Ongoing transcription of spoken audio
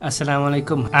Assalamu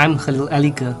alaikum. I'm Khalil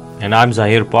Alika. And I'm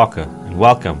Zahir Parker, and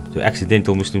welcome to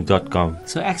accidentalmuslims.com.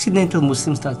 So,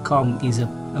 accidentalmuslims.com is a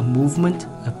movement,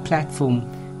 a platform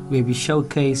where we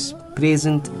showcase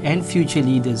present and future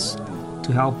leaders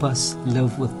to help us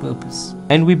live with purpose.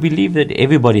 And we believe that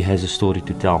everybody has a story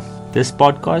to tell. This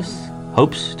podcast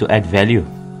hopes to add value.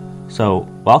 So,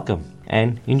 welcome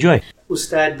and enjoy.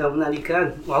 Ustad Nauman Ali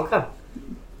Khan, welcome.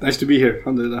 Nice to be here,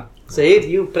 alhamdulillah. Zaid,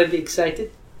 you pretty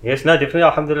excited? Yes, no, definitely.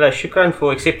 Alhamdulillah. Shukran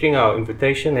for accepting our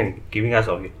invitation and giving us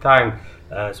of your time.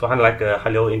 Subhanallah, like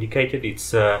Khalil indicated,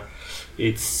 it's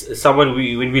someone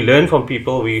when we learn from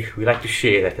people, we like to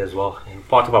share that as well. And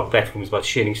part of our platform is about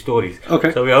sharing stories.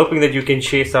 Okay. So we're hoping that you can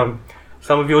share some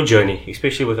of your journey,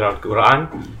 especially with around Quran.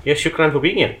 Yes, shukran for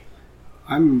being here.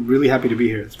 I'm really happy to be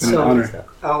here. It's been an honor.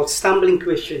 Our stumbling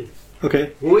question.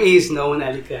 Okay. Who is Nauman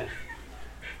Ali Khan?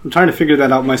 I'm trying to figure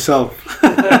that out myself.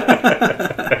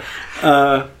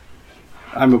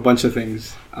 I'm a bunch of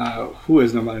things. Who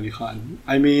is Nauman Ali Khan?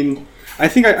 I mean, I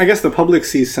guess the public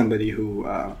sees somebody who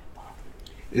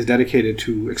is dedicated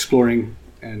to exploring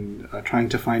and trying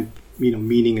to find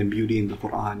meaning and beauty in the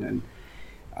Quran, and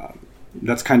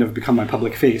that's kind of become my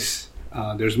public face.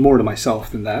 There's more to myself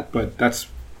than that, but that's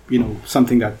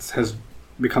something that has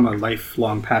become a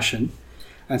lifelong passion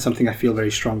and something I feel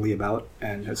very strongly about.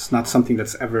 And it's not something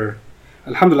that's ever,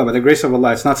 alhamdulillah, by the grace of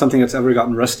Allah, it's not something that's ever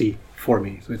gotten rusty for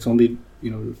me. So it's only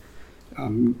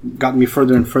gotten me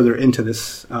further and further into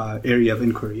this area of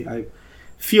inquiry. I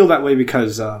feel that way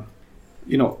because I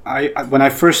when I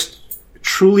first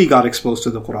truly got exposed to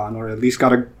the Quran, or at least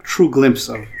got a true glimpse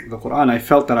of the Quran, I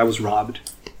felt that I was robbed.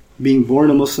 Being born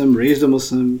a Muslim, raised a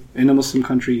Muslim, in a Muslim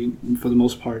country for the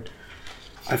most part,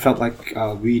 I felt like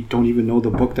we don't even know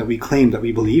the book that we claim that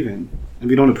we believe in, and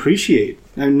we don't appreciate.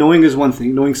 And knowing is one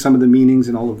thing, knowing some of the meanings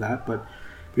and all of that, but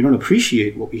we don't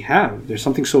appreciate what we have. There's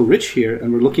something so rich here,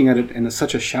 and we're looking at it in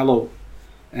such a shallow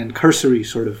and cursory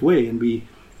sort of way.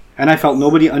 And I felt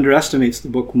nobody underestimates the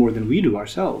book more than we do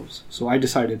ourselves. So I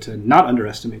decided to not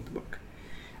underestimate the book,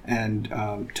 and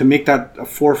to make that a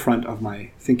forefront of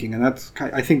my thinking. And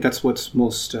I think that's what's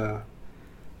most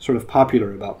sort of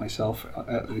popular about myself,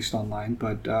 at least online.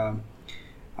 But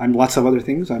I'm lots of other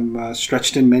things. I'm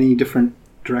stretched in many different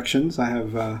directions. I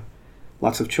have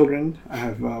lots of children. I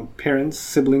have parents,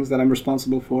 siblings that I'm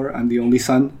responsible for. I'm the only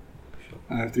son.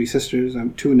 I have 3 sisters.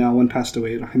 I'm 2 now. 1 passed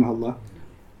away, rahimahullah,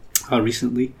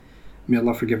 recently. May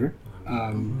Allah forgive her.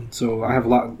 So I have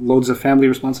loads of family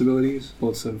responsibilities,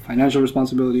 loads of financial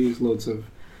responsibilities, loads of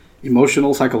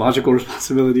emotional, psychological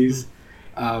responsibilities.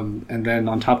 And then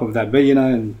on top of that,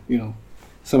 bayina and,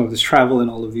 some of this travel and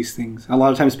all of these things. A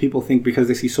lot of times people think because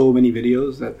they see so many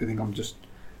videos that they think I'm just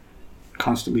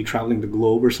constantly traveling the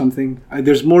globe or something.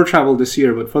 There's more travel this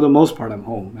year, but for the most part, I'm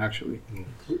home, actually.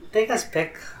 Take us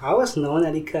back. How was Nauman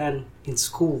Ali Khan in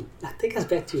school? Take us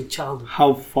back to your childhood.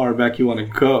 How far back you want to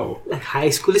go? Like high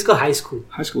school. Let's go high school.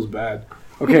 High school's bad.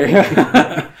 Okay.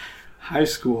 High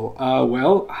school.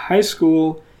 High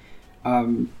school...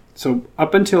 So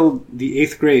up until the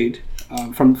 8th grade,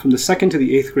 from the 2nd to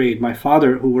the 8th grade, my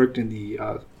father, who worked in the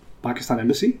Pakistan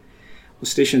embassy,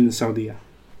 was stationed in Saudi.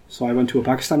 So I went to a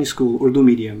Pakistani school, Urdu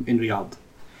medium, in Riyadh.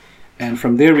 And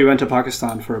from there we went to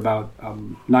Pakistan for about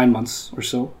 9 months or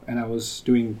so. And I was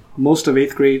doing most of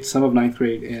 8th grade, some of 9th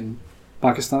grade in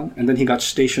Pakistan. And then he got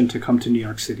stationed to come to New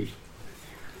York City.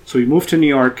 So we moved to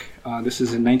New York. This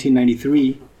is in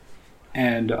 1993.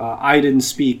 And I didn't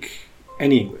speak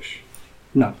any English.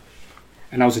 None.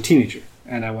 And I was a teenager.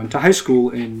 And I went to high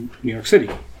school in New York City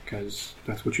because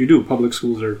that's what you do. Public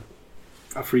schools are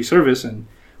a free service, and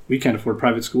we can't afford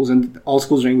private schools, and all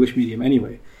schools are English medium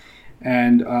anyway.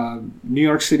 And New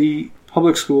York City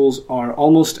public schools are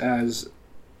almost as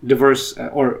diverse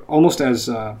or almost as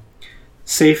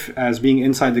safe as being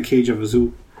inside the cage of a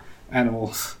zoo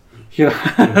animals.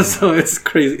 So it's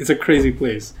crazy. It's a crazy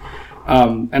place.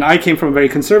 And I came from a very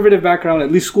conservative background,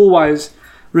 at least school-wise.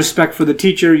 Respect for the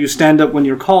teacher. You stand up when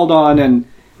you're called on and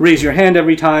raise your hand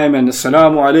every time, and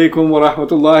assalamu alaikum wa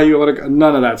rahmatullahi wa barakatuh.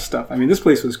 None of that stuff. I mean, this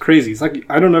place was crazy. It's like,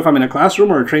 I don't know if I'm in a classroom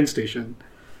or a train station,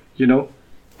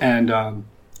 And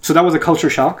so that was a culture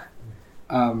shock.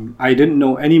 I didn't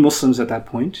know any Muslims at that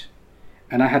point,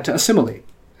 and I had to assimilate.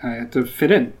 I had to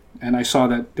fit in. And I saw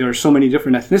that there are so many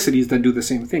different ethnicities that do the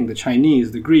same thing. The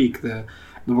Chinese, the Greek, the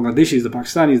Bangladeshis, the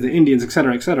Pakistanis, the Indians,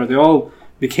 etc., etc. They all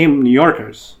became New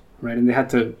Yorkers. Right, and they had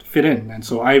to fit in, and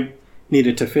so I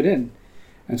needed to fit in.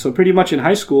 And so pretty much in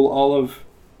high school,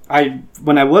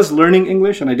 when I was learning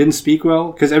English and I didn't speak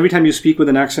well, because every time you speak with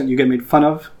an accent, you get made fun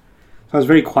of. So I was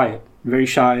very quiet, very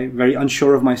shy, very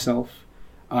unsure of myself.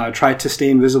 Tried to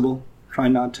stay invisible, try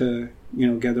not to,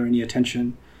 gather any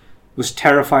attention. was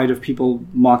terrified of people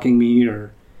mocking me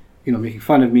or, making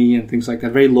fun of me and things like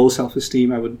that. Very low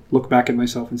self-esteem. I would look back at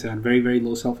myself and say I had very, very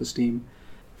low self-esteem.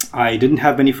 I didn't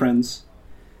have many friends.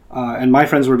 And my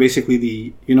friends were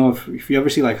basically if you ever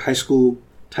see like high school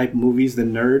type movies, the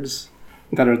nerds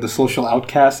that are the social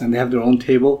outcasts and they have their own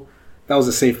table, that was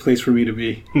a safe place for me to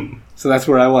be. So that's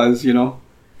where I was,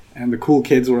 and the cool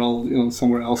kids were all,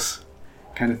 somewhere else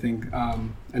kind of thing.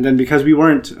 And then because we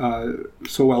weren't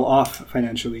so well off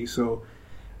financially, so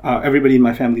everybody in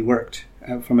my family worked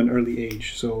from an early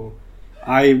age. So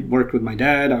I worked with my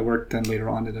dad. I worked then later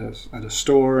on at a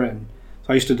store. And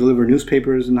so I used to deliver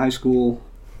newspapers in high school,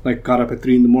 like got up at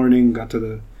 3 a.m, got to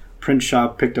the print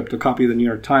shop, picked up the copy of the New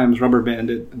York Times, rubber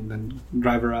band it, and then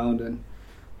drive around and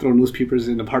throw newspapers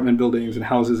in apartment buildings and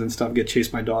houses and stuff, get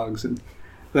chased by dogs and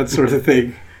that sort of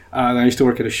thing. I used to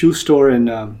work at a shoe store in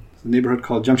a neighborhood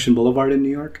called Junction Boulevard in New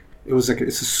York. It's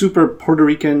a super Puerto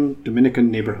Rican,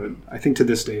 Dominican neighborhood. I think to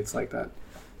this day it's like that.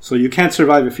 So you can't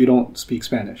survive if you don't speak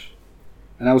Spanish.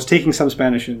 And I was taking some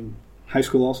Spanish in high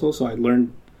school also, so I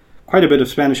learned quite a bit of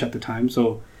Spanish at the time.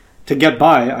 So to get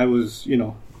by, I was,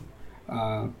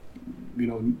 necesito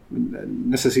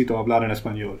hablar en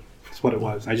español. That's what it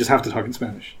was. I just have to talk in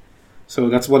Spanish. So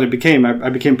that's what it became. I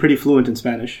became pretty fluent in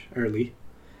Spanish early.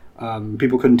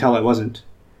 People couldn't tell I wasn't.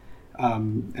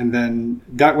 And then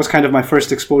that was kind of my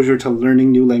first exposure to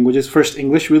learning new languages. First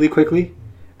English really quickly,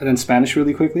 and then Spanish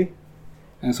really quickly.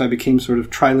 And so I became sort of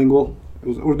trilingual.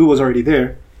 Urdu was already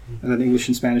there, and then English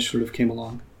and Spanish sort of came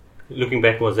along. Looking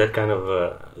back, was that kind of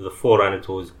the forerunner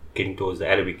towards getting towards the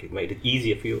Arabic? It made it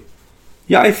easier for you?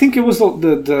 Yeah, I think it was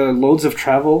the loads of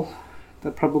travel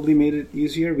that probably made it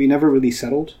easier. We never really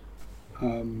settled.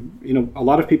 A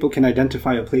lot of people can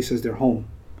identify a place as their home.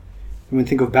 And when they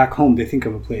think of back home, they think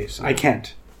of a place. I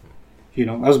can't.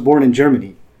 I was born in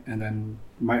Germany, and then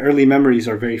my early memories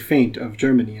are very faint of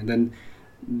Germany. And then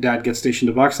Dad gets stationed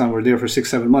to Pakistan. We're there for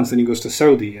 6-7 months. Then he goes to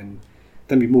Saudi, and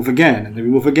then we move again, and then we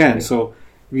move again. So,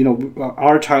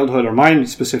 our childhood, or mine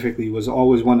specifically, was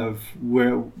always one of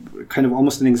where kind of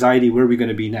almost an anxiety, where are we going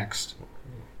to be next?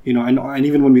 And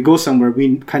even when we go somewhere,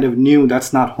 we kind of knew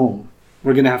that's not home.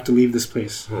 We're going to have to leave this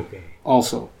place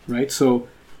also, right? So,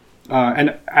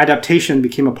 and adaptation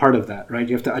became a part of that, right?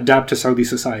 You have to adapt to Saudi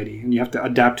society, and you have to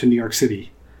adapt to New York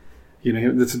City.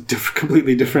 It's a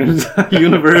completely different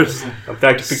universe. I'm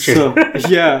trying to picture. So,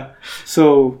 yeah.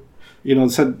 So,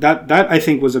 so that I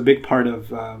think was a big part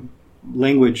of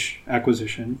language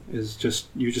acquisition. Is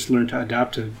you just learn to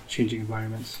adapt to changing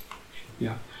environments.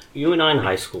 Yeah. You and I in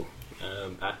high school.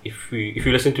 If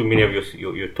you listen to many of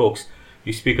your talks,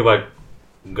 you speak about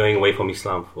going away from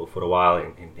Islam for a while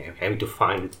and having to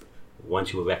find it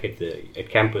once you were back at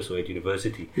campus or at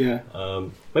university. Yeah.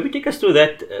 Maybe take us through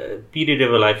that period of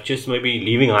your life, just maybe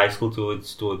leaving high school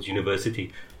towards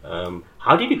university.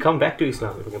 How did you come back to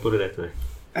Islam, if I can put it that way?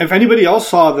 If anybody else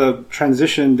saw the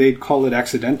transition, they'd call it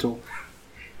accidental.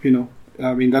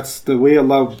 That's the way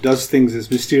Allah does things,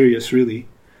 is mysterious, really.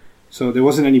 So there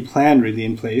wasn't any plan really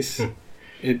in place.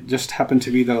 It just happened to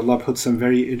be that Allah put some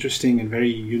very interesting and very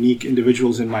unique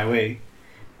individuals in my way.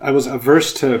 I was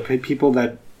averse to people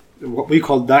that, what we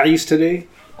call da'is today,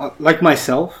 like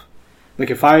myself. Like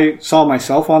if I saw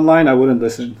myself online, I wouldn't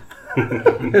listen.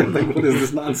 Like, what is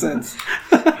this nonsense?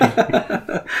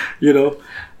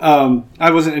 I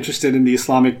wasn't interested in the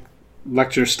Islamic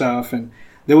lecture stuff. And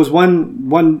there was one,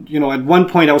 at one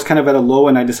point I was kind of at a low,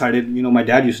 and I decided, my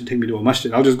dad used to take me to a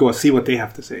masjid. I'll just go see what they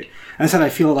have to say. And I said, I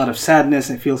feel a lot of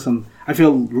sadness. I feel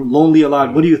lonely a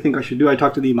lot. What do you think I should do? I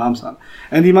talked to the Imam Sahib.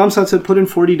 And the Imam Sahib said, put in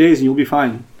 40 days and you'll be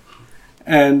fine.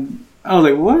 And I was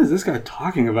like, what is this guy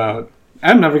talking about?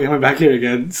 I'm never coming back here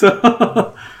again. So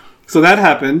that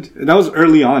happened. That was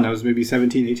early on. I was maybe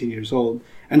 17, 18 years old.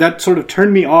 And that sort of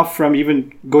turned me off from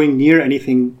even going near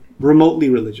anything remotely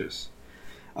religious.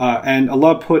 And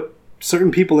Allah put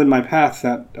certain people in my path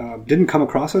that didn't come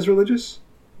across as religious,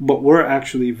 but were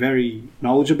actually very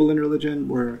knowledgeable in religion,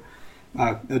 were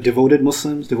devoted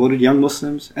Muslims, devoted young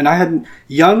Muslims. And I had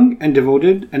young and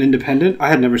devoted and independent, I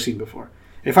had never seen before.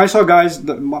 If I saw guys,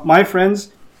 my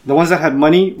friends, the ones that had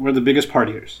money were the biggest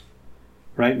partiers,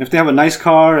 right? And if they have a nice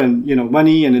car and,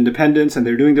 money and independence and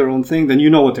they're doing their own thing, then you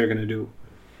know what they're going to do.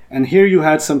 And here you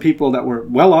had some people that were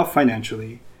well off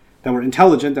financially, that were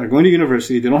intelligent, that are going to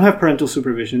university, they don't have parental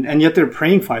supervision, and yet they're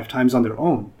praying 5 times on their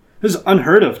own. This is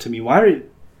unheard of to me.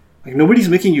 Nobody's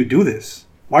making you do this.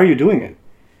 Why are you doing it?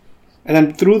 And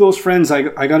then through those friends,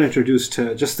 I got introduced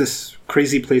to just this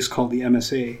crazy place called the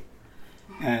MSA.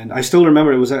 And I still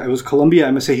remember it was Columbia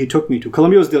MSA he took me to.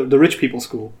 Columbia was the rich people's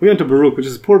school. We went to Baruch, which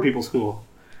is the poor people's school.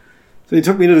 So he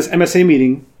took me to this MSA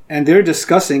meeting, and they're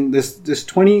discussing this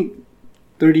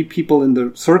 30 people in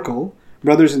the circle,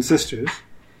 brothers and sisters,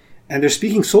 and they're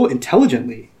speaking so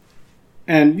intelligently.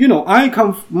 And, you know,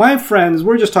 my friends,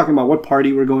 we're just talking about what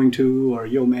party we're going to, or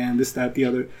yo man, this, that, the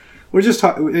other. We're just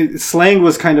talking, slang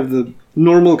was kind of the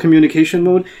normal communication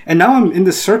mode. And now I'm in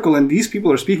this circle and these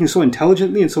people are speaking so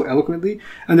intelligently and so eloquently.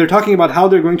 And they're talking about how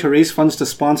they're going to raise funds to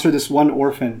sponsor this one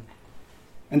orphan.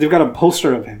 And they've got a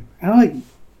poster of him. And I'm like,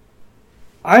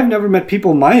 I've never met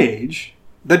people my age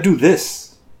that do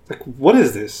this. Like, what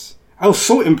is this? I was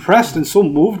so impressed and so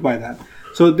moved by that.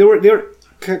 So there were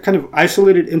kind of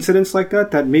isolated incidents like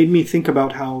that made me think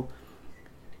about how,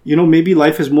 you know, maybe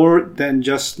life is more than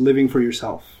just living for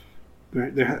yourself.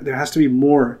 There has to be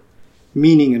more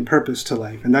meaning and purpose to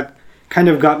life. And that kind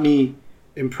of got me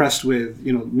impressed with,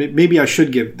 you know, maybe I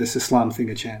should give this Islam thing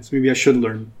a chance. Maybe I should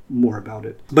learn more about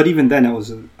it. But even then, I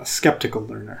was a skeptical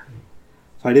learner.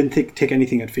 So I didn't take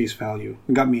anything at face value.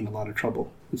 It got me in a lot of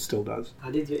trouble. It still does.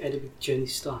 How did your Arabic journey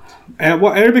start?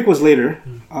 Well, Arabic was later.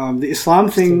 The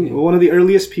Islam thing, one of the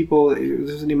earliest people,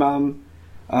 this is an Imam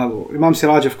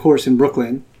Siraj, of course, in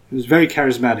Brooklyn. He was very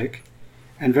charismatic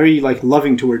and very like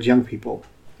loving towards young people.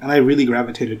 And I really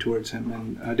gravitated towards him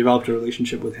and developed a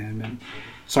relationship with him and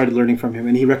started learning from him.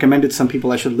 And he recommended some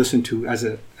people I should listen to as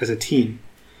a teen.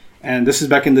 And this is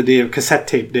back in the day of cassette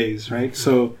tape days, right?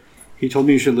 So he told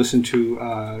me you should listen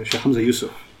to Sheikh Hamza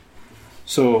Yusuf.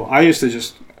 So I used to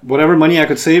just, whatever money I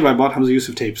could save, I bought Hamza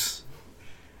Yusuf tapes.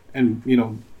 And, you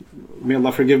know, may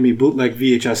Allah forgive me, bootleg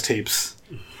VHS tapes.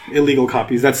 Illegal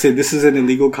copies. That's it. This is an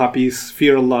illegal copy.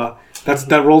 Fear Allah.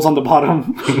 That rolls on the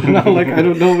bottom. And I'm like, I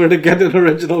don't know where to get an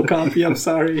original copy. I'm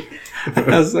sorry.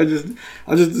 I'll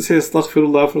just say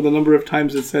astaghfirullah for the number of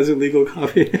times it says illegal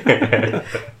copy.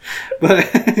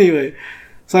 But anyway,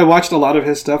 so I watched a lot of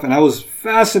his stuff and I was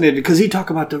fascinated because he talked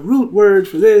about the root word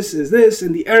for this is this,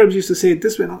 and the Arabs used to say it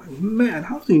this way. And I'm like, man,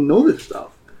 how does he know this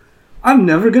stuff? I'm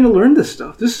never going to learn this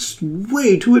stuff. This is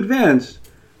way too advanced.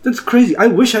 That's crazy. I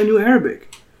wish I knew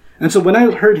Arabic. And so when I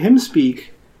heard him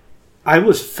speak, I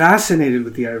was fascinated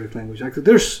with the Arabic language.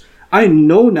 I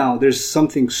know now there's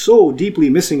something so deeply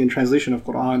missing in translation of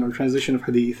Quran or translation of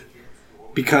Hadith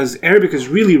because Arabic is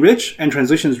really rich and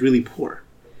translation is really poor.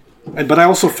 But I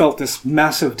also felt this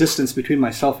massive distance between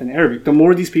myself and Arabic. The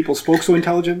more these people spoke so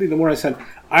intelligently, the more I said,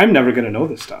 I'm never going to know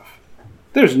this stuff.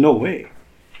 There's no way.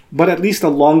 But at least a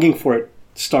longing for it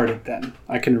started then.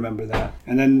 I can remember that.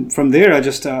 And then from there, I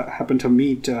just happened to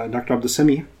meet Dr. Abdul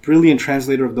Sami, brilliant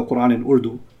translator of the Quran in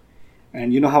Urdu.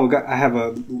 And you know how I have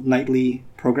a nightly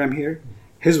program here?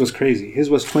 His was crazy. His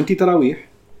was 20 tarawih,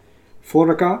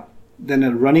 4 rak'ah, then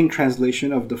a running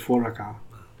translation of the 4 rak'ah,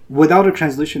 without a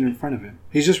translation in front of him.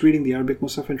 He's just reading the Arabic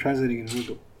Musaf and translating in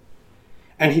Urdu.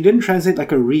 And he didn't translate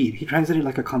like a read. He translated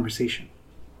like a conversation.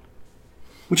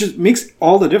 Which makes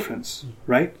all the difference,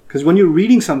 right? Because when you're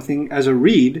reading something as a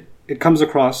read, it comes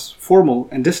across formal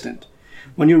and distant.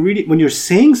 When you're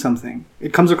saying something,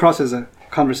 it comes across as a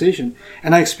conversation.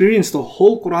 And I experienced the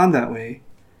whole Quran that way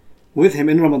with him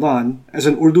in Ramadan as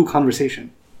an Urdu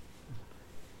conversation.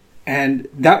 And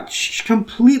that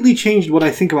completely changed what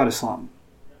I think about Islam.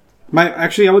 I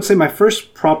would say my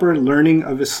first proper learning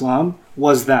of Islam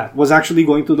was actually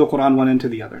going through the Quran one end to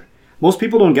the other. Most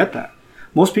people don't get that.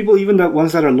 Most people, even the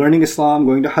ones that are learning Islam,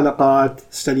 going to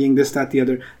halaqat, studying this, that, the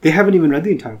other, they haven't even read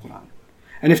the entire Quran.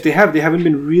 And if they have, they haven't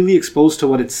been really exposed to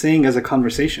what it's saying as a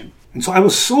conversation. And so I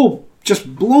was so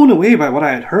just blown away by what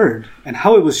I had heard and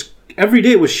how it was, every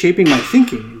day it was shaping my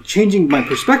thinking, changing my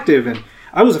perspective. And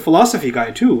I was a philosophy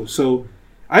guy too. So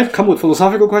I'd come with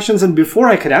philosophical questions and before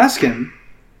I could ask him,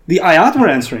 the ayat were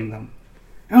answering them.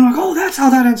 And I'm like, oh, that's how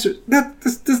that answers.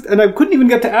 This. And I couldn't even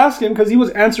get to ask him because he was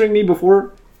answering me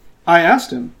before I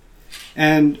asked him.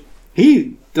 And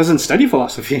he doesn't study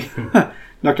philosophy.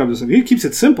 Dr. Abdul Sami, he keeps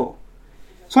it simple.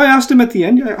 So I asked him at the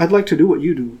end, I'd like to do what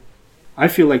you do. I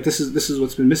feel like this is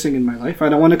what's been missing in my life. I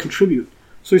don't want to contribute.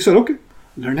 So he said, okay,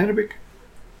 learn Arabic.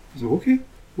 I said, okay,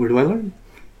 where do I learn?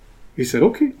 He said,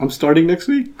 okay, I'm starting next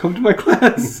week. Come to my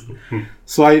class.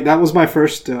 So that was my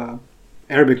first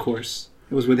Arabic course.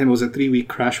 It was with him. It was a 3-week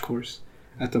crash course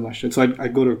at the masjid. So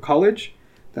I'd go to college,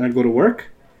 then I'd go to work,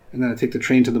 and then I'd take the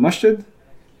train to the masjid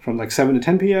from like 7 to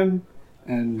 10 p.m.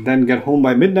 and then get home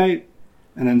by midnight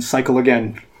and then cycle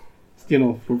again,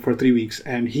 for 3 weeks.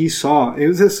 And he saw, it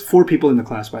was just 4 people in the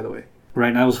class, by the way, right?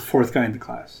 And I was the 4th guy in the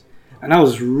class. And I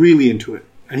was really into it.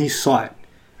 And he saw it.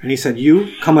 And he said,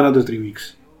 you come another 3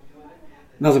 weeks.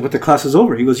 And I was like, but the class is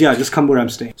over. He goes, yeah, just come where I'm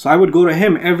staying. So I would go to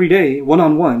him every day,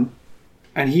 one-on-one,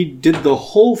 and he did the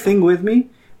whole thing with me.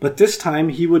 But this time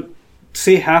he would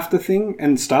say half the thing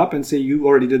and stop and say, you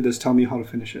already did this, tell me how to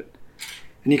finish it.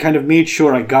 And he kind of made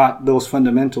sure I got those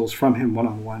fundamentals from him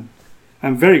one-on-one.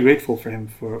 I'm very grateful for him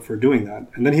for doing that.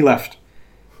 And then he left.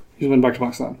 He went back to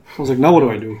Pakistan. I was like, now what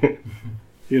do I do?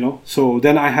 So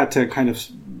then I had to kind of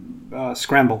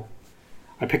scramble.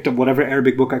 I picked up whatever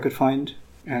Arabic book I could find,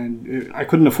 and I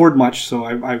couldn't afford much. So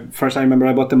I remember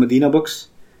I bought the Medina books.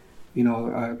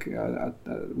 What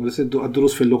is it?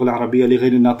 الدروس في اللغة العربية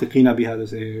لغير الناطقين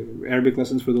بها. Arabic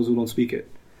lessons for those who don't speak it.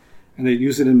 And they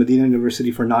use it in Medina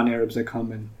University for non-Arabs that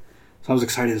come in. So I was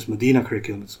excited, this Medina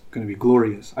curriculum, it's going to be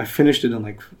glorious. I finished it in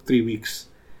like 3 weeks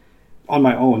on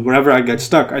my own. Wherever I get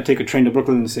stuck, I take a train to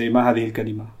Brooklyn and say, Ma hadhihi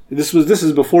al-kalima. This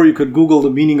is before you could Google the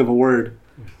meaning of a word.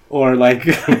 Or like,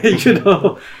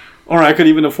 or I could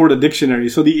even afford a dictionary.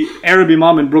 So the Arab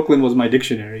Imam in Brooklyn was my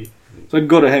dictionary. So I'd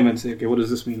go to him and say, okay, what does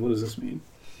this mean? What does this mean?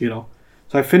 So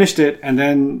I finished it and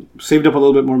then saved up a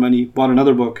little bit more money, bought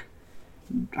another book.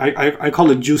 I call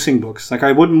it juicing books. Like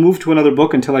I wouldn't move to another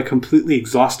book until I completely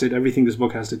exhausted everything this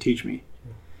book has to teach me.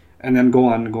 And then go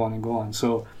on and go on and go on.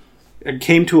 So it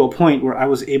came to a point where I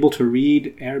was able to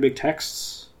read Arabic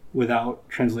texts without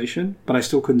translation, but I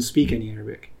still couldn't speak any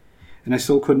Arabic. And I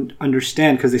still couldn't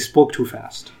understand because they spoke too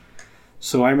fast.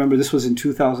 So I remember this was in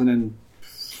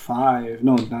 2005,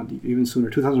 no, not even sooner,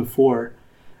 2004.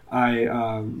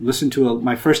 I listened to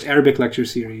my first Arabic lecture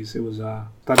series. It was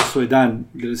Tariq Suedan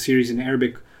did a series in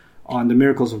Arabic on the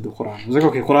miracles of the Quran. I was like,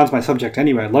 okay, Quran's my subject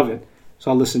anyway. I love it.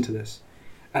 So I'll listen to this.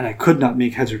 And I could not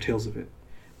make heads or tails of it.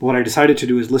 But what I decided to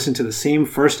do is listen to the same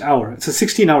first hour. It's a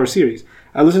 16-hour series.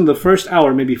 I listened to the first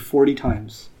hour maybe 40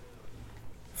 times.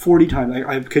 40 times.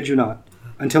 I kid you not.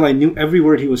 Until I knew every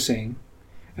word he was saying.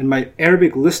 And my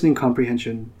Arabic listening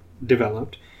comprehension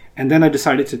developed. And then I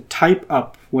decided to type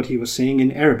up what he was saying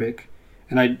in Arabic.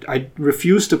 And I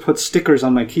refused to put stickers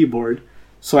on my keyboard.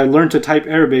 So I learned to type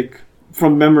Arabic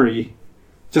from memory,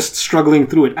 just struggling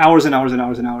through it. Hours and hours and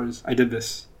hours and hours. I did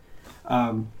this.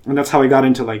 And that's how I got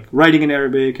into like writing in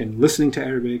Arabic and listening to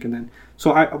Arabic. And then,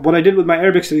 so what I did with my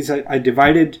Arabic studies, I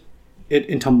divided it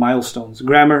into milestones.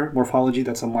 Grammar, morphology,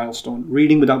 that's a milestone.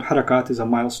 Reading without harakat is a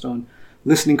milestone.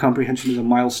 Listening comprehension is a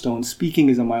milestone. Speaking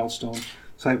is a milestone.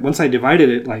 So once I divided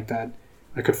it like that,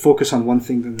 I could focus on one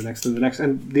thing, then the next, then the next.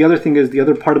 And the other thing is, the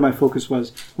other part of my focus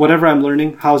was, whatever I'm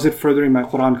learning, how is it furthering my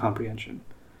Quran comprehension?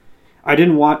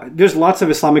 There's lots of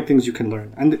Islamic things you can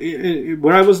learn. And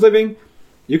where I was living,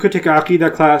 you could take an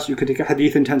Aqidah class, you could take a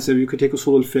Hadith intensive, you could take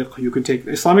Usul al-Fiqh, you could take...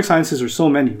 Islamic sciences are so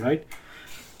many, right?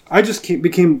 I just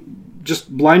became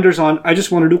just blinders on, I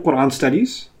just want to do Quran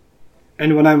studies.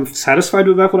 And when I'm satisfied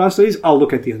with my Quran studies, I'll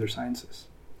look at the other sciences.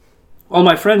 All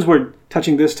my friends were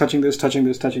touching this, touching this, touching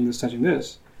this, touching this, touching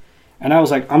this. And I was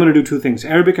like, I'm going to do two things.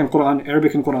 Arabic and Quran,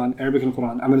 Arabic and Quran, Arabic and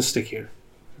Quran. I'm going to stick here.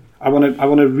 I want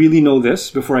to really know this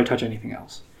before I touch anything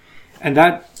else. And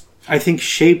that, I think,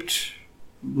 shaped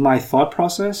my thought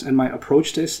process and my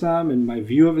approach to Islam and my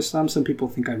view of Islam. Some people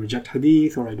think I reject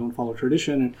Hadith or I don't follow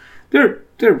tradition. And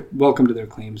they're welcome to their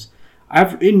claims. I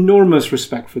have enormous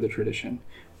respect for the tradition.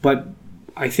 But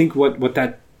I think what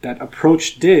that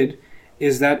approach did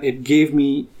is that it gave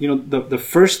me, the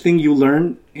first thing you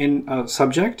learn in a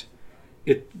subject,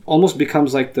 it almost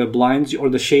becomes like the blinds or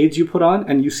the shades you put on,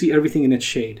 and you see everything in its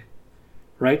shade,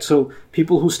 right? So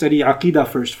people who study Aqidah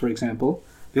first, for example,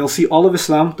 they'll see all of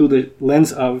Islam through the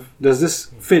lens of, does this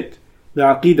fit the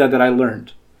Aqidah that I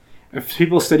learned? If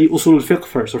people study Usul al-Fiqh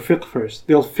first, or Fiqh first,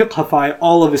 they'll fiqhify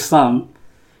all of Islam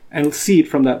and see it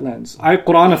from that lens. I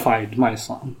Quranified my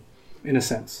Islam, in a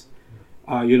sense.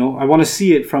 I want to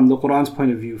see it from the Quran's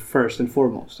point of view first and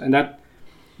foremost. And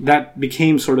that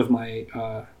became sort of my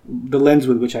the lens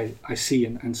with which I see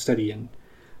and study and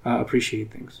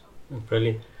appreciate things.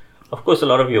 Brilliant. Of course, a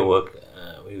lot of your work,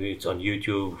 whether it's on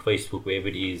YouTube, Facebook, wherever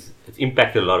it is, it's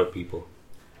impacted a lot of people.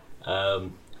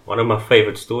 One of my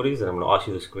favorite stories, and I'm going to ask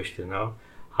you this question now,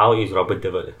 how is Robert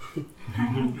de Ville?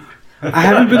 I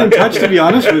haven't been in touch, to be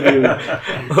honest with you.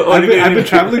 I've been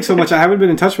traveling so much, I haven't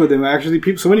been in touch with him.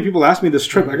 Actually, so many people ask me this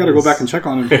trip. I got to go back and check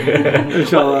on him.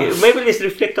 Inshallah. Maybe let's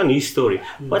reflect on his story.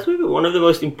 What's maybe one of the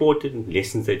most important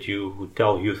lessons that you would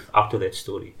tell youth after that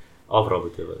story of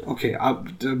Robert de Ville? Okay,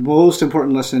 the most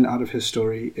important lesson out of his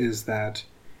story is that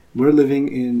we're living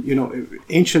in,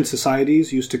 ancient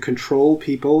societies used to control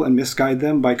people and misguide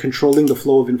them by controlling the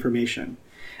flow of information.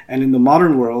 And in the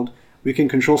modern world, we can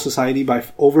control society by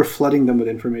over-flooding them with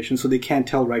information so they can't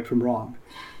tell right from wrong.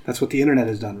 That's what the internet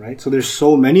has done, right? So there's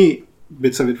so many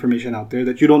bits of information out there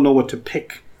that you don't know what to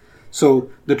pick.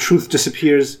 So the truth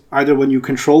disappears either when you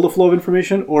control the flow of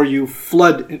information or you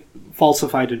flood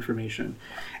falsified information.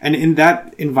 And in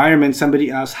that environment,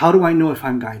 somebody asks, how do I know if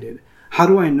I'm guided? How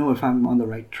do I know if I'm on the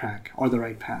right track or the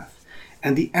right path?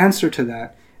 And the answer to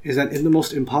that is that in the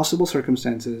most impossible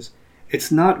circumstances,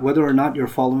 it's not whether or not you're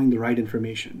following the right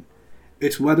information.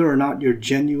 It's whether or not you're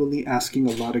genuinely asking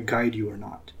Allah to guide you or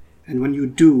not. And when you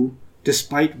do,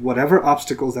 despite whatever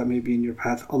obstacles that may be in your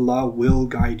path, Allah will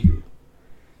guide you.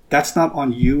 That's not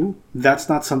on you. That's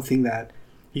not something that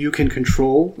you can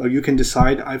control, or you can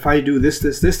decide, if I do this,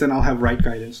 then I'll have right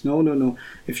guidance. No.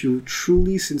 If you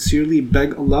truly, sincerely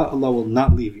beg Allah, Allah will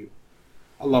not leave you.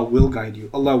 Allah will guide you.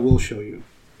 Allah will show you.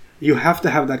 You have to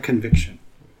have that conviction.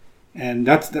 And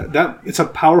it's a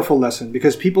powerful lesson,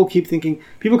 because people keep thinking,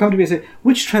 people come to me and say,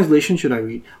 which translation should I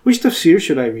read? Which tafsir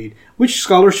should I read? Which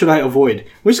scholar should I avoid?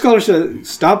 Which scholar should I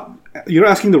stop? You're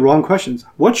asking the wrong questions.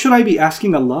 What should I be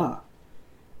asking Allah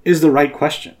is the right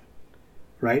question.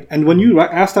 Right? And when you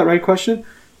ask that right question,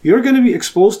 you're going to be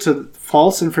exposed to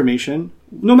false information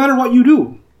no matter what you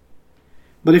do.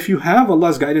 But if you have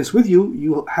Allah's guidance with you,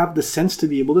 you have the sense to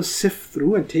be able to sift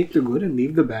through and take the good and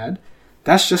leave the bad.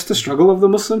 That's just the struggle of the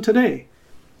Muslim today.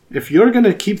 If you're going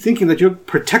to keep thinking that you'll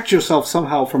protect yourself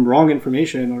somehow from wrong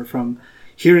information or from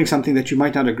hearing something that you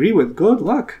might not agree with, good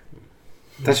luck.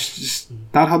 That's just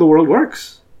not how the world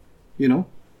works.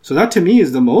 So that to me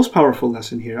is the most powerful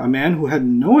lesson here. A man who had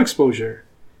no exposure,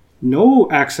 no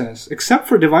access, except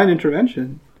for divine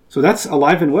intervention. So that's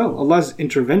alive and well. Allah's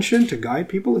intervention to guide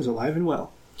people is alive and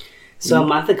well. So a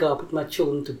month ago, I put my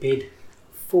children to bed,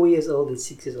 4 years old and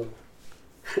 6 years old.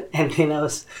 And then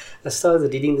I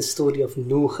started reading the story of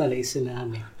Nuh alayhi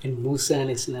salam and Musa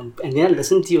alayhi salam. And then I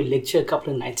listened to your lecture a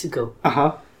couple of nights ago.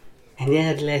 And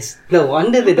then I realized, no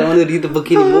wonder they don't want to read the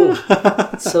book anymore.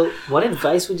 So what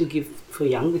advice would you give for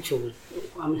younger children?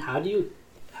 I mean, how do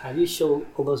you show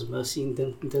Allah's mercy in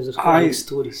terms of Quranic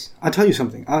stories? I'll tell you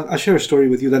something. I'll share a story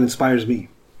with you that inspires me.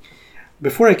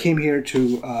 Before I came here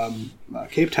to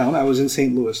Cape Town, I was in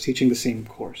St. Louis teaching the same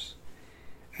course.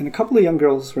 And a couple of young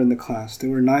girls were in the class. They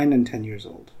were 9 and 10 years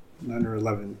old, 9 or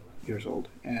 11 years old.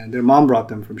 And their mom brought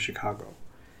them from Chicago.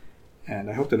 And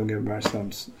I hope they don't get embarrassed that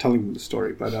I'm telling them the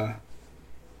story. But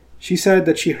she said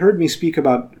that she heard me speak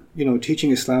about, teaching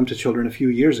Islam to children a few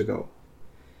years ago.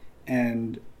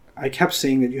 And I kept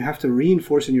saying that you have to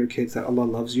reinforce in your kids that Allah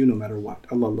loves you no matter what.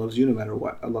 Allah loves you no matter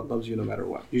what. Allah loves you no matter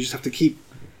what. You just have to keep...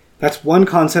 That's one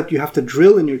concept you have to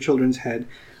drill in your children's head.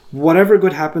 Whatever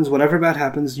good happens, whatever bad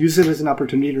happens, use it as an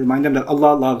opportunity to remind them that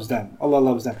Allah loves them. Allah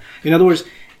loves them. In other words,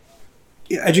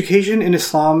 education in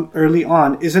Islam early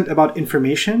on isn't about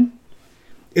information.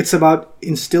 It's about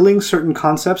instilling certain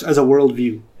concepts as a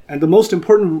worldview. And the most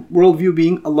important worldview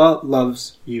being Allah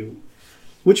loves you.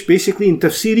 Which basically in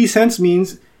tafsiri sense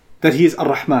means that He is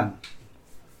Ar-Rahman.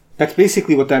 That's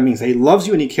basically what that means. That He loves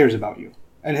you and He cares about you.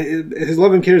 And His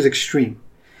love and care is extreme.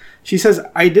 She says,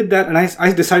 I did that and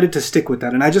I decided to stick with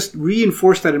that. And I just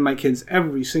reinforced that in my kids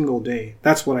every single day.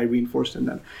 That's what I reinforced in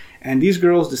them. And these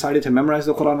girls decided to memorize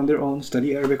the Quran on their own,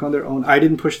 study Arabic on their own. I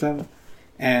didn't push them.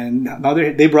 And now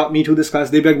they brought me to this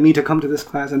class. They begged me to come to this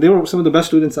class. And they were some of the best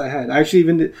students I had. I actually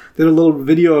even did a little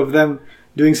video of them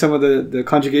doing some of the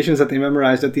conjugations that they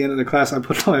memorized at the end of the class. I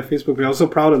put it on my Facebook page. I was so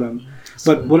proud of them.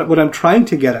 But what I'm trying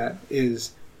to get at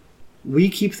is... we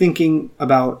keep thinking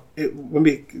about it, when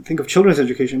we think of children's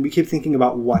education, we keep thinking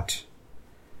about what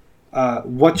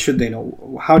should they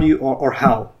know? How do you, or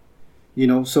how?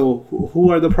 So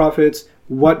who are the prophets?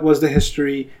 What was the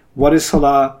history? What is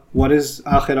salah? What is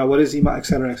akhirah? What is iman?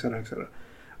 Etc., etc., etc.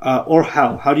 Or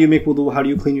how? How do you make wudu? How do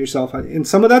you clean yourself? And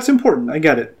some of that's important. I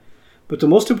get it. But the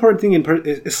most important thing in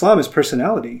Islam is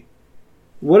personality.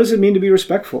 What does it mean to be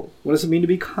respectful? What does it mean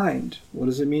to be kind? What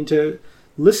does it mean to...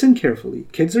 listen carefully.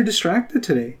 Kids are distracted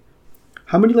today.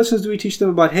 How many lessons do we teach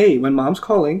them about, hey, when mom's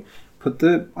calling, put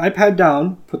the iPad down,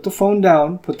 put the phone down,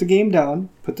 put the game down,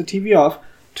 put the TV off,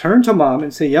 turn to mom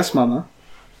and say, yes, mama.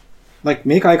 Like,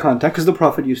 make eye contact, because the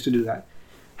Prophet used to do that.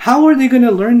 How are they going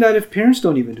to learn that if parents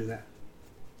don't even do that?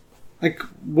 Like,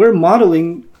 we're modeling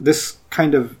this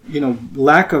kind of,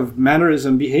 lack of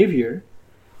mannerism behavior,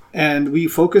 and we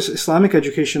focus Islamic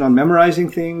education on memorizing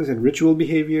things and ritual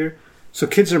behavior. So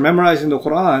kids are memorizing the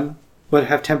Quran, but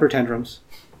have temper tantrums,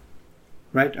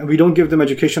 right? And we don't give them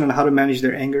education on how to manage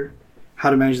their anger, how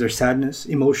to manage their sadness,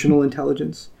 emotional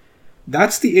intelligence.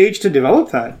 That's the age to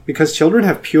develop that, because children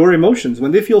have pure emotions.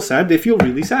 When they feel sad, they feel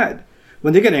really sad.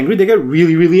 When they get angry, they get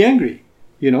really, really angry.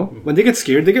 When they get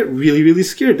scared, they get really, really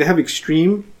scared. They have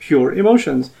extreme, pure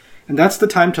emotions. And that's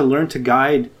the time to learn to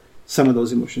guide some of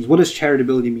those emotions. What does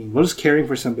charitability mean? What does caring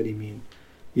for somebody mean?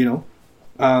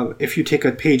 If you take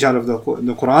a page out of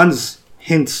the Quran's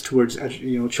hints towards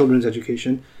children's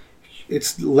education,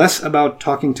 it's less about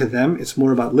talking to them. It's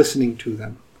more about listening to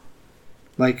them,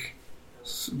 like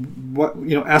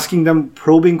asking them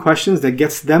probing questions that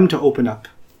gets them to open up.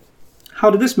 How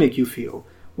did this make you feel?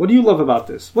 What do you love about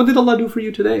this? What did Allah do for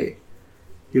you today?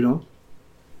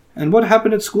 And what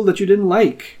happened at school that you didn't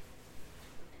like?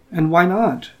 And why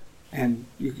not? And,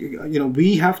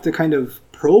 we have to kind of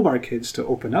probe our kids to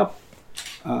open up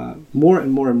more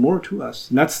and more and more to us.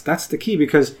 And that's the key,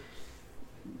 because,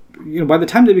 by the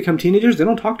time they become teenagers, they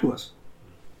don't talk to us.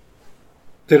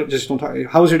 They don't talk.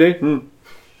 How was your day?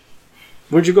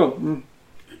 Where'd you go?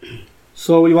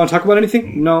 So you want to talk about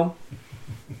anything? No.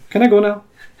 Can I go now?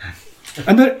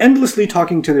 And they're endlessly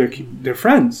talking to their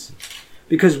friends,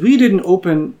 because we didn't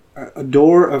open a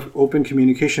door of open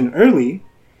communication early.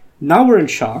 Now we're in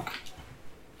shock.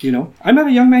 I met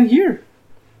a young man here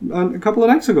a couple of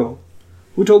nights ago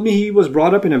who told me he was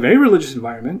brought up in a very religious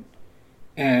environment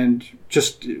and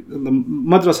just the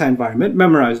madrasa environment,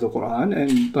 memorized the Quran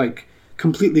and like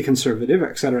completely conservative,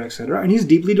 etc., etc. And he's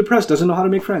deeply depressed, doesn't know how to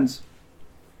make friends,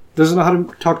 doesn't know how to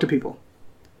talk to people,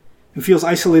 and feels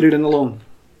isolated and alone,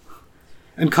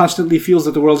 and constantly feels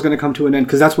that the world's going to come to an end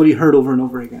because that's what he heard over and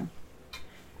over again.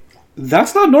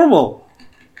 That's not normal.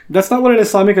 That's not what an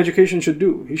Islamic education should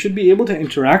do. He should be able to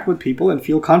interact with people and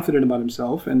feel confident about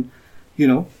himself. And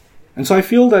so I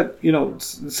feel that,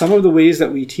 some of the ways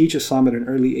that we teach Islam at an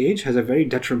early age has a very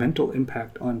detrimental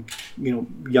impact on,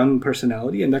 young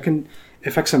personality, and that can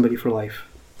affect somebody for life.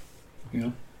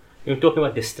 You were talking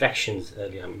about distractions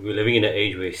earlier. We're living in an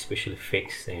age where special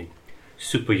effects and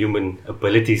superhuman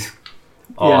abilities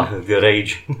are the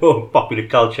rage of popular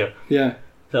culture. Yeah.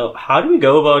 So how do we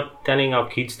go about telling our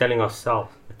kids, telling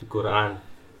ourselves that the Quran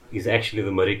is actually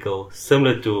the miracle,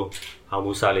 similar to how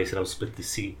Musa alayhi salam split the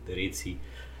sea, the Red Sea?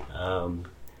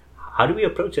 How do we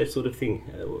approach that sort of thing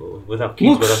with our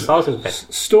kids, with ourselves in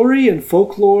fact? Story and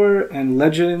folklore and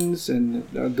legends and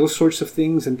those sorts of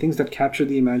things and things that capture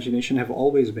the imagination have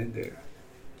always been there,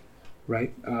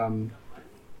 right?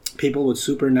 People with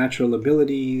supernatural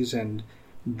abilities and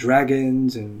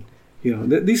dragons and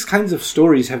these kinds of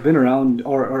stories have been around,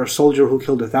 or a soldier who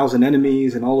killed 1,000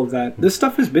 enemies and all of that. This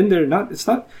stuff has been there.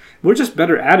 We're just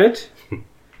better at it.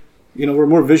 We're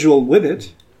more visual with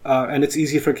it. And it's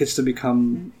easy for kids to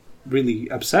become really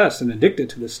obsessed and addicted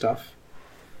to this stuff.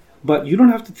 But you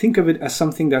don't have to think of it as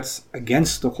something that's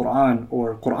against the Quran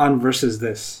or Quran versus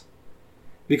this.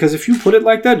 Because if you put it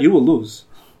like that, you will lose.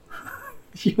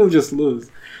 You will just lose.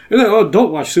 You're like, oh,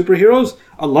 don't watch superheroes.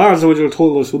 Allah Azza wa Jalla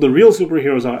told us who the real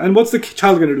superheroes are. And what's the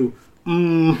child going to do?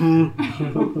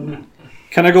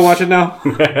 Can I go watch it now?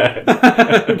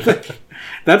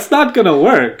 That's not going to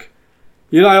work.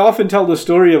 I often tell the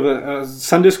story of a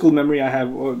Sunday school memory I have.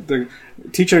 The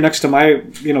teacher next to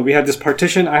we had this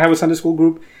partition. I have a Sunday school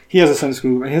group. He has a Sunday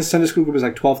school group. And his Sunday school group is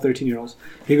like 12, 13-year-olds.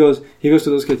 He goes to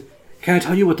those kids, can I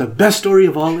tell you what the best story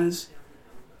of all is?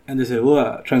 And they say,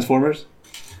 what? Transformers?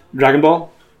 Dragon Ball,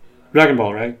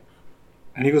 right?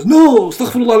 And he goes, no,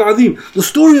 astaghfirullah al-azim. The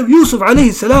story of Yusuf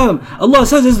alayhi salam. Allah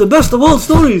says is the best of all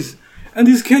stories. And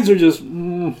these kids are just,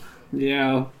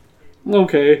 yeah,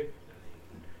 okay.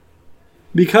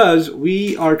 Because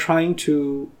we are trying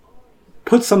to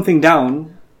put something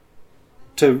down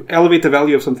to elevate the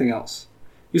value of something else.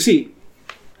 You see,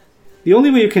 the only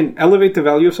way you can elevate the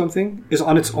value of something is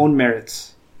on its own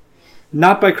merits,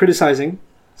 not by criticizing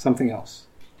something else.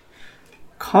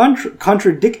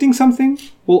 Contradicting something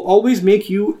will always make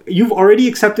you've already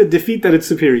accepted defeat that it's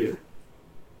superior.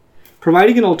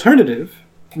 Providing an alternative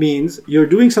means you're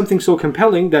doing something so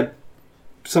compelling that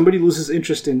somebody loses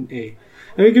interest in A.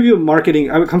 Let me give you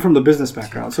marketing. I come from the business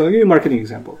background, so I'll give you a marketing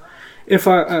example. If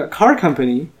a car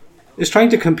company is trying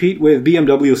to compete with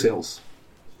BMW sales,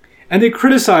 and they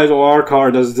criticize, our car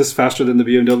does this faster than the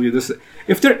BMW,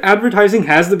 if their advertising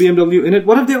has the BMW in it,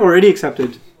 what have they already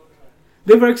accepted?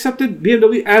 They've accepted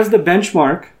BMW as the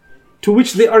benchmark to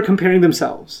which they are comparing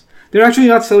themselves. They're actually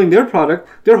not selling their product.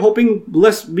 They're hoping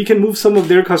we can move some of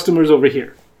their customers over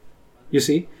here. You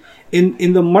see?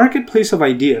 In the marketplace of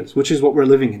ideas, which is what we're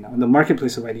living in now, in the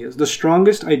marketplace of ideas, the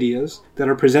strongest ideas that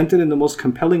are presented in the most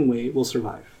compelling way will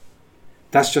survive.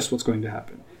 That's just what's going to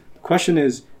happen. The question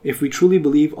is, if we truly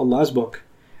believe Allah's book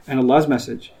and Allah's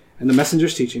message and the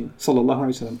Messenger's teaching, sallallahu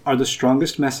alaihi wasallam, are the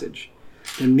strongest message,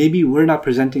 then maybe we're not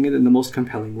presenting it in the most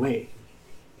compelling way.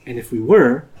 And if we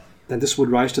were, then this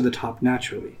would rise to the top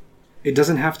naturally. It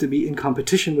doesn't have to be in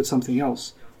competition with something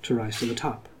else to rise to the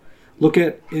top.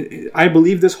 I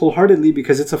believe this wholeheartedly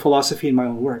because it's a philosophy in my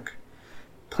own work.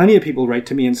 Plenty of people write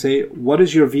to me and say, what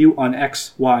is your view on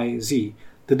X, Y, Z?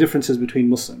 The differences between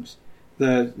Muslims.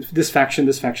 This faction,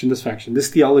 this faction, this faction.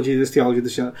 This theology,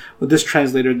 this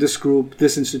translator, this group,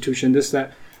 this institution, this,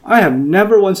 that. I have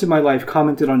never once in my life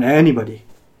commented on anybody.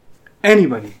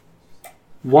 Anybody.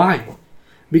 Why?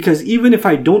 Because even if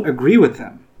I don't agree with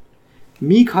them,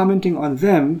 me commenting on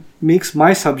them makes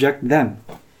my subject them.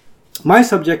 My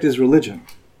subject is religion,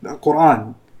 the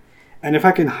Quran. And if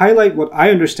I can highlight what I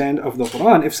understand of the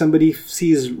Quran, if somebody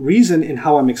sees reason in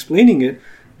how I'm explaining it,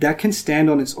 that can stand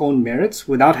on its own merits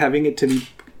without having it to be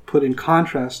put in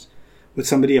contrast with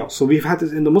somebody else. So we've had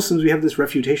this, in the Muslims, we have this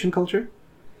refutation culture,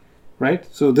 right?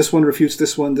 So this one refutes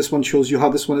this one shows you how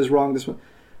this one is wrong, this one.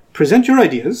 Present your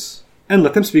ideas and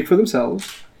let them speak for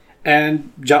themselves.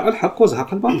 And جَاءَ الْحَقُّ وَزَهَقَ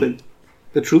الْبَاطِلُ.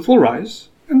 The truth will rise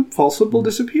and falsehood will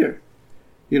disappear.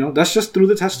 That's just through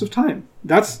the test of time.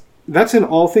 That's in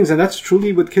all things, and that's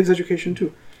truly with kids' education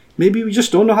too. Maybe we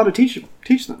just don't know how to teach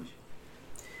them.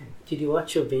 Did you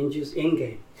watch Avengers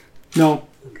Endgame? No.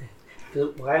 Okay.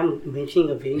 Why I'm mentioning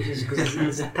Avengers, because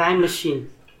it's a time machine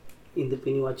when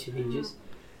you watch Avengers.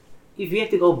 If you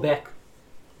had to go back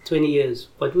 20 years,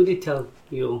 what would you tell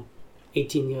your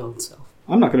 18-year-old self?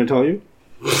 I'm not going to tell you.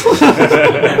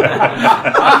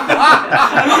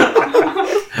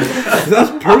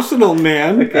 That's personal,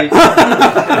 man. Okay.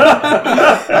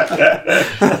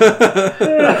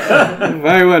 If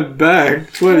I went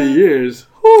back 20 years,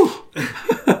 whew.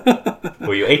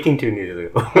 Were you 18 20 years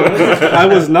ago? I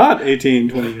was not 18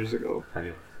 20 years ago.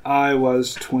 Okay. I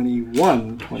was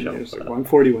 21 20 years ago. I'm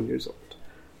 41 years old.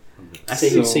 So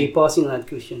you're passing that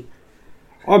question.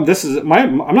 I'm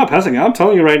not passing it. I'm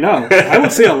telling you right now. I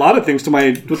would say a lot of things to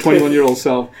my 21-year-old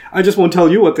self. I just won't tell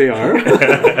you what they are.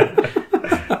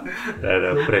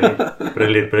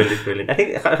 Brilliant. I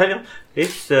think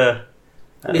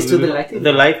let's do the lighting.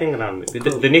 The lighting round.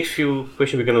 Cool. The next few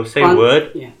questions we're going to say a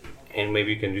word, yeah, and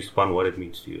maybe you can respond what it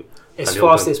means to you. as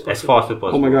fast as possible. As fast as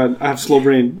possible. Oh my god, I have slow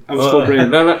brain. I have slow brain.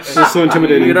 No. It's so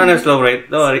intimidating. You don't have slow brain.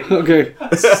 Don't worry. Okay.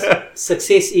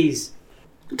 Success is.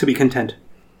 To be content.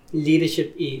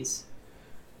 Leadership is.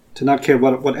 To not care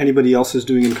what anybody else is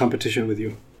doing in competition with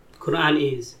you. Quran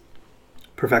is.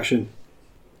 Perfection.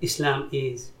 Islam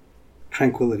is.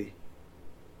 Tranquility.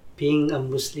 Being a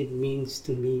Muslim means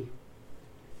to me.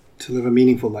 To live a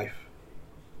meaningful life.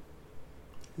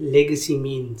 Legacy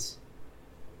means.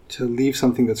 To leave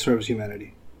something that serves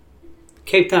humanity.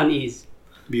 Cape Town is.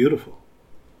 Beautiful.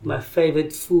 My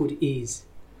favorite food is.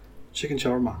 Chicken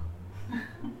shawarma.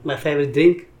 My favorite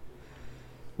drink.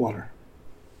 Water.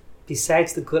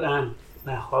 Besides the Quran,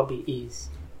 my hobby is.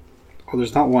 Oh,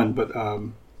 there's not one, but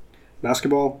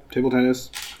basketball, table tennis,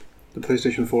 the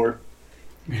PlayStation 4.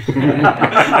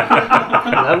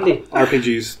 Lovely.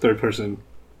 RPGs, third person.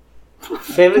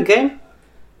 Favorite game?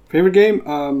 Favorite game?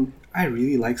 I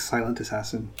really like Silent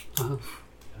Assassin. Uh-huh.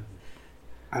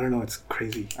 I don't know, it's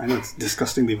crazy. I know it's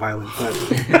disgustingly violent, but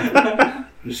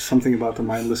there's something about the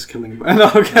mindless killing.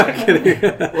 No, okay, I'm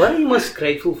kidding. What are you most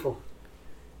grateful for?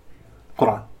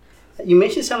 Quran. You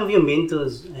mentioned some of your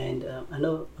mentors, and I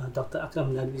know Dr.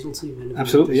 Akram Nadwi is also your mentor.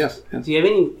 Absolutely, yes. Do you have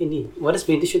any? What does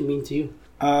mentorship mean to you?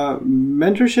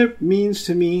 Mentorship means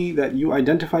to me that you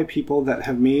identify people that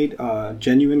have made a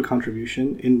genuine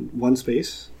contribution in one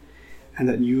space, and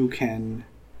that you can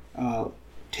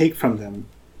take from them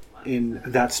in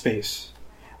that space.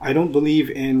 I don't believe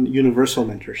in universal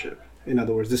mentorship. In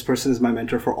other words, this person is my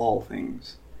mentor for all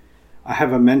things. I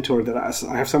have a mentor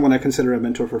I have someone I consider a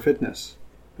mentor for fitness.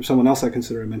 I have someone else I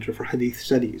consider a mentor for hadith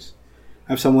studies.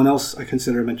 I have someone else I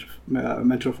consider a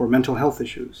mentor for mental health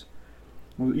issues.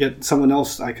 Yet someone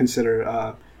else I consider,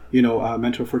 a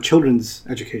mentor for children's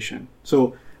education.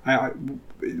 So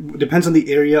it depends on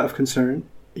the area of concern.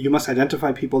 You must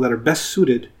identify people that are best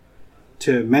suited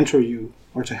to mentor you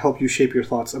or to help you shape your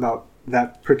thoughts about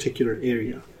that particular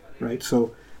area, right?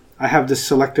 So I have this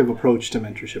selective approach to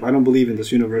mentorship. I don't believe in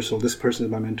this universal, this person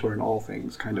is my mentor in all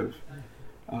things kind of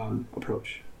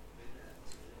approach.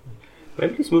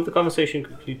 Maybe let's move the conversation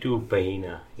quickly to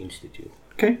Bahina Institute.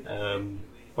 Okay.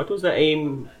 What was the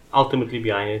aim ultimately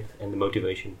behind it and the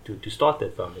motivation to start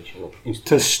that foundational institute?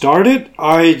 To start it,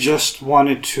 I just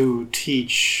wanted to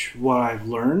teach what I've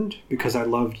learned because I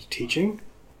loved teaching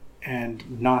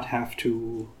and not have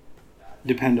to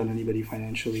depend on anybody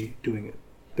financially doing it.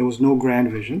 There was no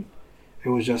grand vision. It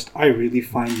was just, I really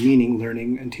find meaning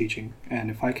learning and teaching.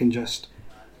 And if I can just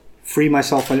free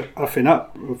myself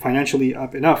financially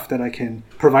up enough that I can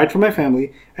provide for my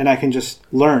family and I can just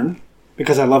learn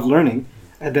because I love learning,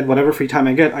 and then whatever free time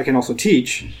I get, I can also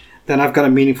teach, then I've got a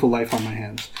meaningful life on my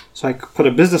hands. So I put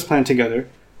a business plan together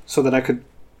so that I could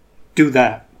do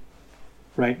that,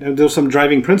 right? And there's some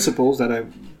driving principles that I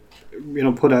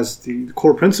put as the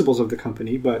core principles of the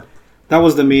company, but that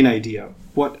was the main idea.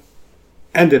 What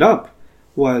ended up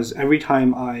was every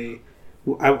time I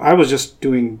was just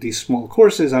doing these small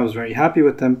courses, I was very happy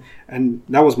with them, and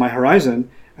that was my horizon,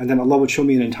 and then Allah would show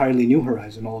me an entirely new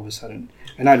horizon all of a sudden,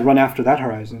 and I'd run after that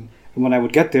horizon. And when I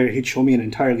would get there, he'd show me an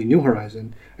entirely new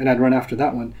horizon, and I'd run after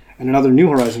that one, and another new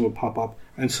horizon would pop up.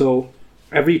 And so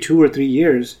every 2 or 3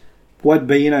 years, what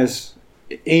Bayina is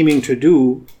aiming to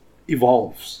do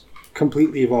evolves,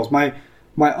 completely evolves. My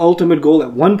ultimate goal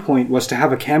at one point was to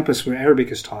have a campus where Arabic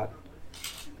is taught.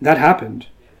 That happened.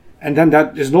 And then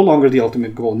that is no longer the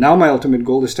ultimate goal. Now my ultimate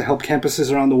goal is to help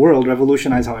campuses around the world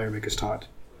revolutionize how Arabic is taught.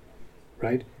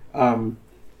 Right? One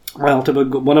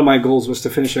of my goals was to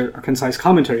finish a concise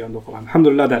commentary on the Quran.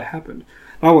 Alhamdulillah, that happened.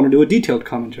 Now I want to do a detailed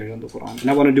commentary on the Quran. And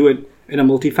I want to do it in a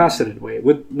multifaceted way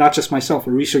with not just myself,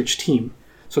 a research team.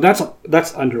 So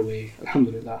that's underway,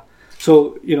 alhamdulillah.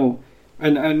 So,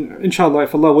 and inshallah,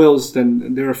 if Allah wills,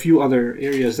 then there are a few other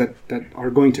areas that are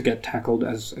going to get tackled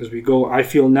as we go. I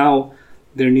feel now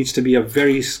there needs to be a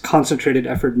very concentrated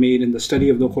effort made in the study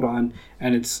of the Quran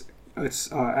and its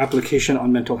application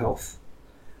on mental health.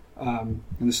 In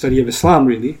the study of Islam,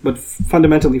 really, but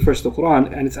fundamentally first the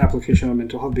Quran and its application on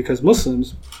mental health, because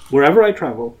Muslims, wherever I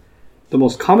travel, the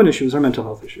most common issues are mental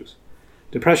health issues.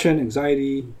 Depression,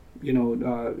 anxiety,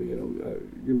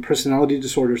 personality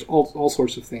disorders, all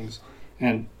sorts of things.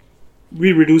 And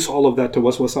we reduce all of that to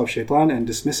waswasa of shaitan and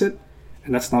dismiss it,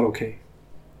 and that's not okay.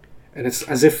 And it's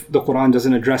as if the Quran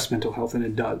doesn't address mental health, and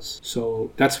it does.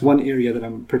 So that's one area that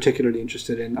I'm particularly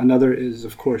interested in. Another is,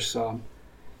 of course,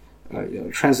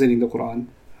 translating the Quran.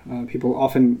 People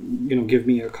often, give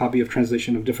me a copy of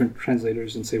translation of different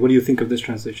translators and say, what do you think of this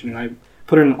translation? And I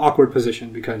put it in an awkward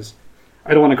position because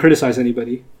I don't want to criticize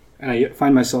anybody. And I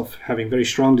find myself having very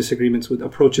strong disagreements with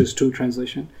approaches to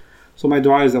translation. So my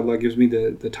dua is that Allah gives me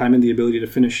the time and the ability to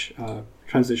finish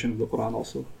translation of the Quran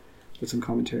also with some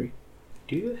commentary.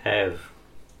 Do you have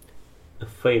a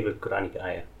favorite Quranic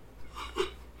ayah?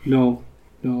 No.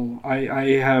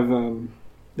 I have,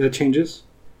 that changes.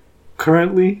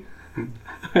 Currently,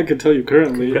 I can tell you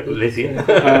currently.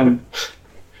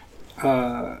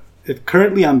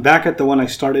 Currently I'm back at the one I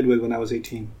started with when I was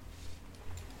 18.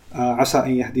 عسى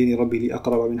أن يهديني ربي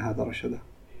لأقرب من هذا رشدا.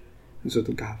 Surah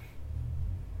Al-Kahf.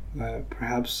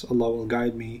 Perhaps Allah will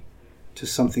guide me to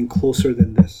something closer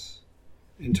than this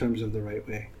in terms of the right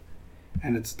way.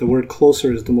 And it's the word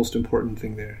closer is the most important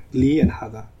thing there. Li and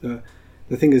hada.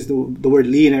 The thing is, the word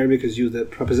li in Arabic is used, the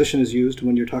preposition is used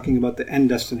when you're talking about the end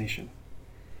destination.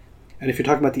 And if you're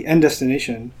talking about the end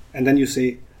destination, and then you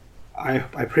say,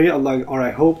 I pray Allah, or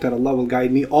I hope that Allah will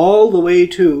guide me all the way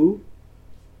to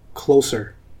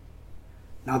closer.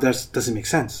 Now that doesn't make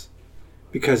sense.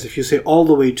 Because if you say all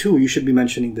the way to, you should be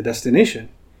mentioning the destination.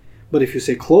 But if you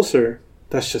say closer,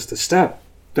 that's just a step.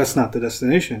 That's not the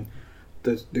destination.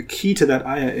 The key to that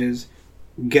ayah is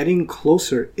getting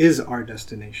closer is our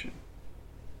destination.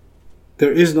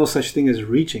 There is no such thing as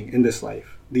reaching in this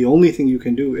life. The only thing you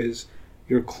can do is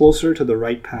you're closer to the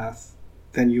right path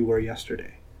than you were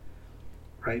yesterday.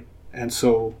 Right? And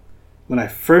so when I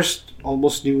first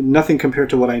almost knew nothing compared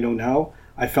to what I know now,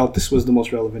 I felt this was the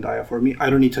most relevant ayah for me.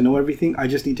 I don't need to know everything. I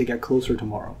just need to get closer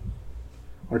tomorrow.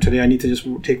 Or today I need to just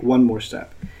take one more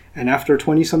step. And after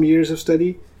 20 some years of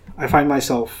study, I find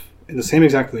myself in the same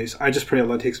exact place. I just pray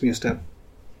Allah takes me a step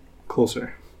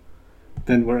closer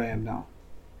than where I am now.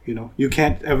 You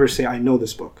can't ever say, I know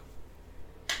this book.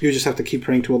 You just have to keep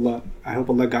praying to Allah. I hope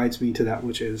Allah guides me to that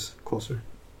which is closer.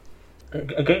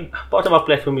 Again, part of our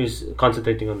platform is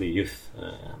concentrating on the youth.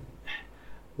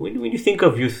 When you think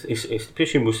of youth,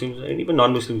 especially Muslims and even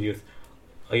non-Muslim youth,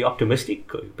 are you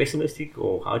optimistic or pessimistic,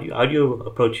 or how do you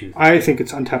approach youth? I think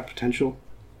it's untapped potential.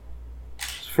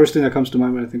 First thing that comes to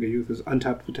mind when I think of youth is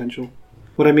untapped potential.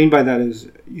 What I mean by that is,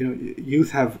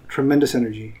 youth have tremendous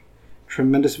energy,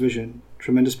 tremendous vision,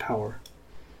 tremendous power.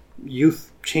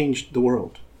 Youth changed the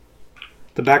world.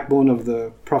 The backbone of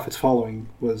the Prophet's following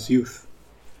was youth.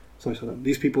 So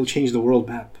these people changed the world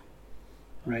map,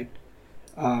 right?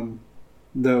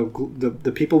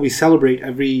 The people we celebrate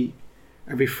every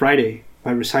Friday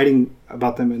by reciting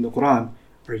about them in the Quran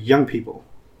are young people.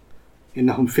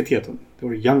 Innahum fityatun. They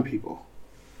were young people.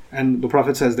 And the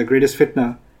Prophet says the greatest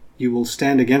fitna, you will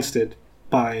stand against it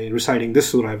by reciting this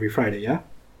surah every Friday, yeah?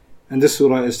 And this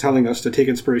surah is telling us to take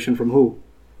inspiration from who?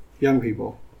 Young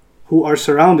people who are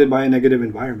surrounded by a negative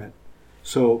environment.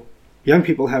 So young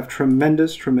people have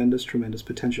tremendous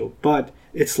potential. But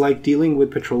it's like dealing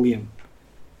with petroleum.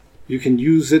 You can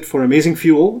use it for amazing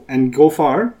fuel and go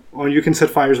far, or you can set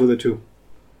fires with it too.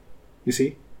 You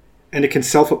see? And it can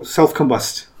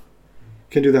self-combust.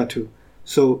 Can do that too.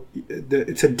 So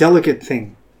it's a delicate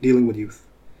thing dealing with youth.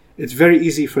 It's very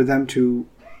easy for them to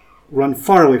run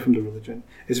far away from the religion.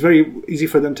 It's very easy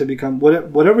for them to become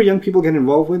whatever young people get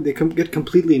involved with, they get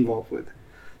completely involved with.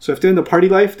 So if they're in the party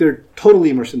life, they're totally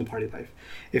immersed in the party life.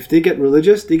 If they get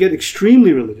religious, they get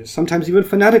extremely religious, sometimes even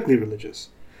fanatically religious.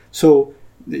 So,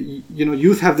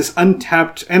 youth have this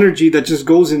untapped energy that just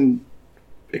goes in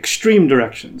extreme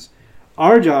directions.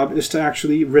 Our job is to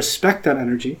actually respect that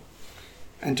energy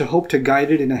and to hope to guide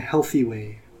it in a healthy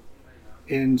way,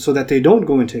 and so that they don't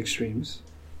go into extremes.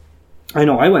 I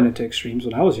know I went into extremes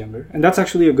when I was younger, and that's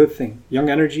actually a good thing. Young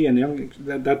energy and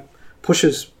that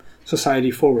pushes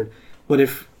society forward. But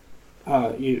if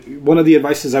one of the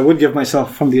advices I would give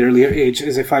myself from the earlier age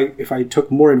is if I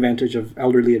took more advantage of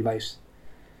elderly advice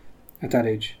at that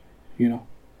age, and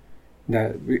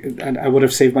I would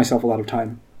have saved myself a lot of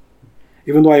time,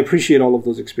 even though I appreciate all of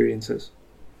those experiences.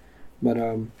 But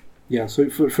so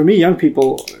for me, young people,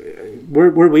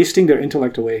 we're wasting their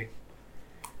intellect away.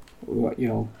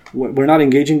 We're not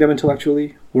engaging them intellectually.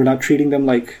 We're not treating them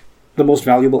like the most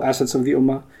valuable assets of the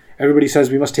ummah. Everybody says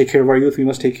we must take care of our youth,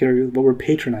 but we're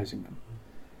patronizing them.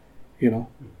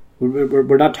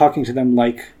 We're not talking to them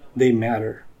like they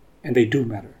matter, and they do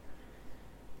matter.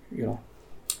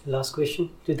 Last question.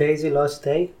 Today is your last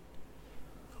day.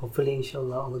 Hopefully,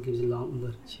 inshallah, Allah gives you long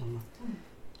umrah, inshallah.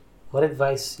 What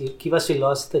advice? You give us your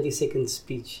last 30-second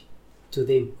speech to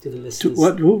them, to the listeners.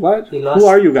 What? Who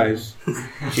are you guys?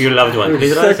 Your loved ones.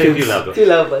 Please say your loved ones. To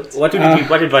loved ones. What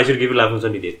advice would you give your loved ones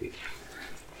on your deathbed?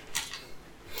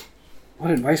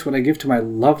 What advice would I give to my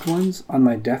loved ones on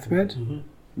my deathbed?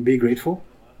 Mm-hmm. Be grateful.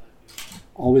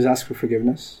 Always ask for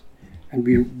forgiveness. And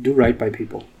do right by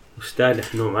people. Ustad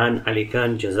Nouman Ali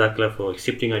Khan, Jazakallah for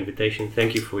accepting our invitation.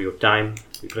 Thank you for your time.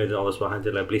 We pray that Allah subhanahu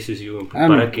wa ta'ala blesses you and put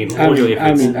barak in all your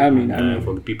efforts. Ameen.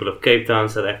 From the people of Cape Town,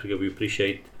 South Africa, we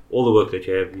appreciate all the work that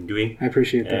you have been doing. I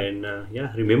appreciate that. And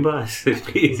remember us,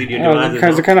 please, in your du'as.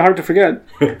 It's kind of hard to forget.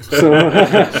 So,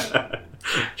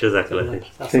 Jazakallah.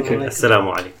 Take care.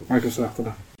 Assalamu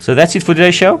alaikum. So that's it for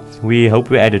today's show. We hope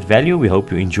we added value. We hope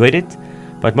you enjoyed it.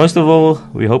 But most of all,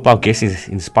 we hope our guest has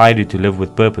inspired you to live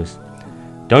with purpose.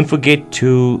 Don't forget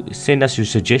to send us your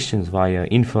suggestions via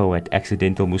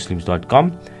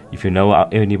info@accidentalmuslims.com. If you know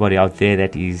anybody out there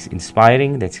that is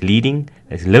inspiring, that's leading,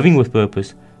 that's living with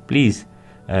purpose, please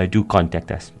do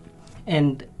contact us.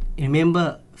 And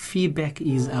remember, feedback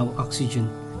is our oxygen.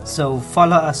 So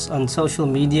follow us on social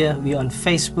media. We're on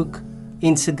Facebook,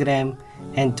 Instagram,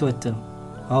 and Twitter.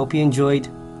 I hope you enjoyed.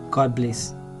 God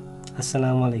bless.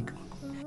 Assalamu alaikum.